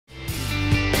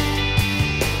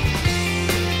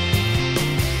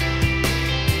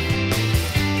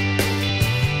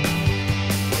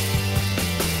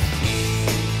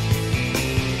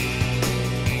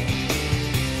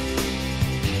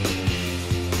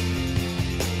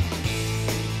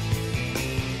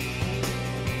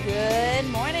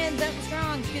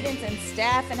students and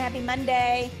staff, and happy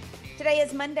Monday. Today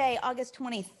is Monday, August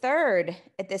 23rd.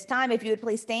 At this time, if you would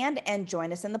please stand and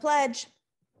join us in the pledge.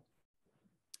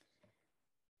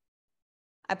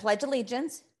 I pledge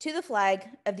allegiance to the flag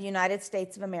of the United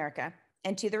States of America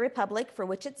and to the republic for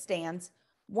which it stands,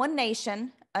 one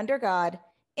nation, under God,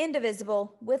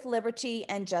 indivisible, with liberty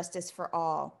and justice for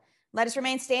all. Let us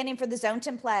remain standing for the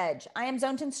Zonton Pledge. I am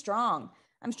Zonton Strong.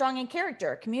 I'm strong in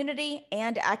character, community,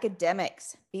 and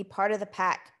academics. Be part of the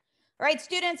pack. All right,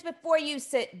 students, before you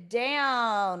sit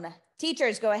down,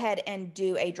 teachers, go ahead and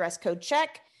do a dress code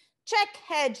check. Check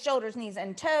head, shoulders, knees,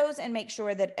 and toes, and make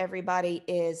sure that everybody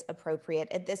is appropriate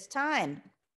at this time.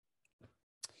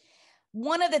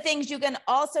 One of the things you can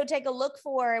also take a look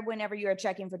for whenever you are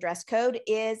checking for dress code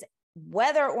is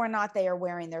whether or not they are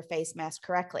wearing their face mask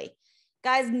correctly.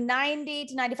 Guys, 90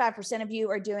 to 95% of you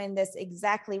are doing this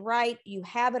exactly right. You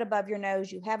have it above your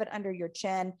nose, you have it under your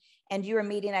chin, and you are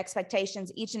meeting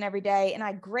expectations each and every day, and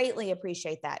I greatly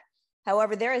appreciate that.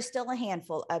 However, there is still a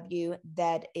handful of you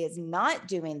that is not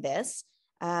doing this.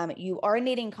 You are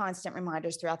needing constant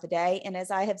reminders throughout the day, and as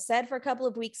I have said for a couple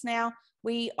of weeks now,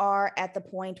 we are at the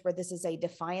point where this is a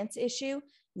defiance issue,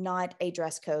 not a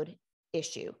dress code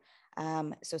issue.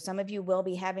 So some of you will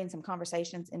be having some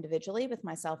conversations individually with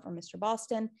myself or Mr.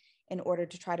 Boston in order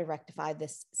to try to rectify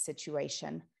this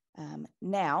situation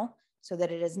now so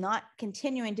that it is not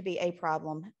continuing to be a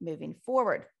problem moving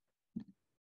forward.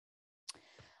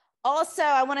 Also,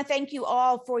 I want to thank you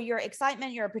all for your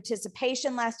excitement, your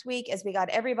participation last week as we got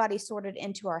everybody sorted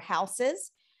into our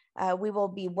houses. We will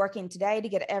be working today to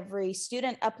get every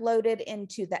student uploaded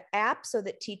into the app so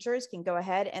that teachers can go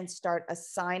ahead and start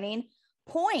assigning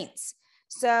points.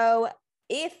 So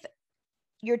if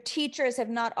your teachers have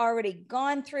not already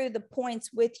gone through the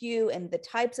points with you and the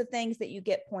types of things that you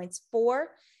get points for,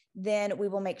 then we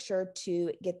will make sure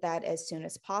to get that as soon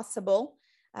as possible.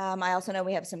 I also know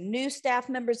we have some new staff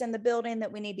members in the building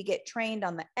that we need to get trained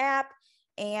on the app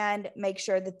and make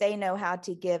sure that they know how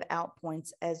to give out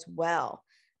points as well.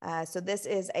 So this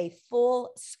is a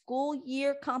full school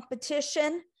year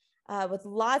competition with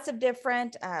lots of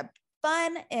different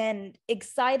fun and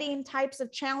exciting types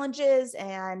of challenges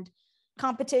and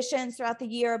competitions throughout the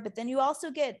year. But then you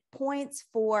also get points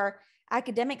for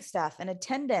academic stuff and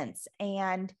attendance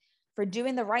and for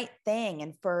doing the right thing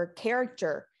and for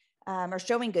character. Or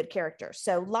showing good character.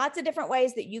 So lots of different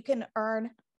ways that you can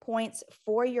earn points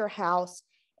for your house.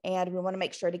 And we want to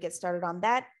make sure to get started on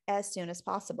that as soon as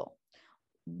possible.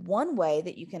 One way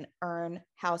that you can earn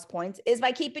house points is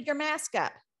by keeping your mask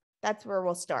up. That's where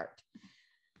we'll start.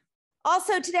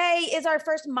 Also, today is our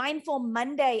first Mindful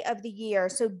Monday of the year.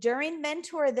 So during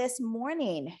Mentor this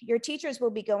morning, your teachers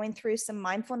will be going through some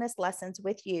mindfulness lessons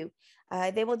with you.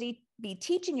 They will be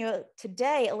teaching you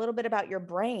today a little bit about your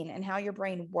brain and how your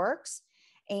brain works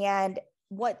and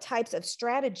what types of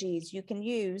strategies you can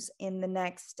use in the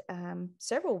next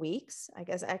several weeks. I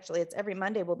guess actually it's every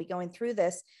Monday we'll be going through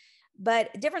this,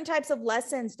 but different types of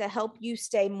lessons to help you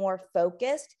stay more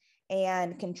focused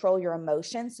and control your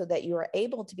emotions so that you are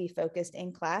able to be focused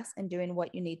in class and doing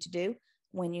what you need to do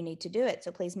when you need to do it.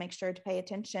 So please make sure to pay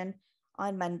attention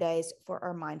on Mondays for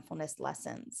our mindfulness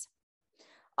lessons.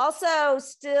 Also,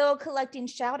 still collecting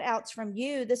shout outs from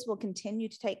you. This will continue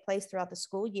to take place throughout the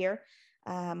school year.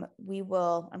 I'm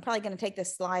probably going to take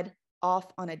this slide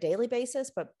off on a daily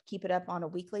basis, but keep it up on a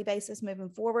weekly basis moving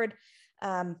forward.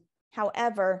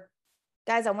 However,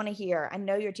 guys, I want to hear, I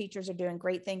know your teachers are doing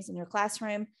great things in your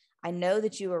classroom. I know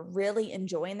that you are really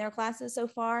enjoying their classes so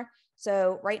far.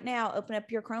 So right now, open up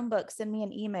your Chromebook, send me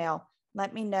an email.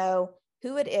 Let me know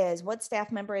who it is, what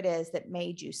staff member it is that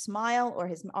made you smile or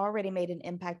has already made an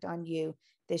impact on you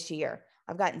this year.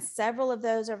 I've gotten several of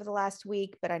those over the last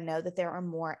week, but I know that there are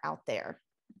more out there.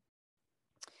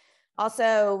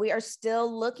 Also, we are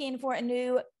still looking for a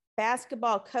new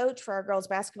basketball coach for our girls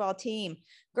basketball team.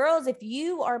 Girls, if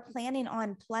you are planning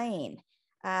on playing,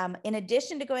 in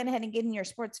addition to going ahead and getting your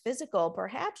sports physical,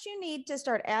 perhaps you need to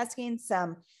start asking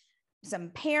some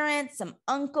parents, some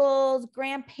uncles,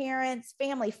 grandparents,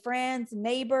 family, friends,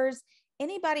 neighbors,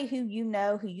 anybody who you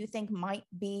know who you think might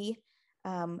be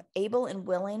able and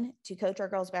willing to coach our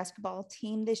girls basketball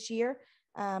team this year.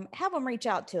 Have them reach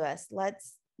out to us.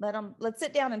 Let's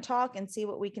sit down and talk and see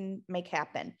what we can make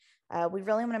happen. We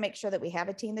really want to make sure that we have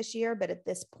a team this year, but at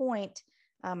this point,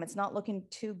 it's not looking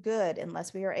too good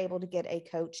unless we are able to get a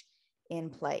coach in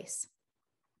place.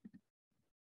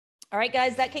 All right,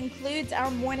 guys, that concludes our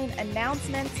morning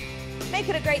announcements. Make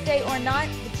it a great day or not.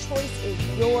 The choice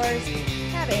is yours.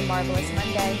 Have a marvelous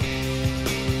Monday.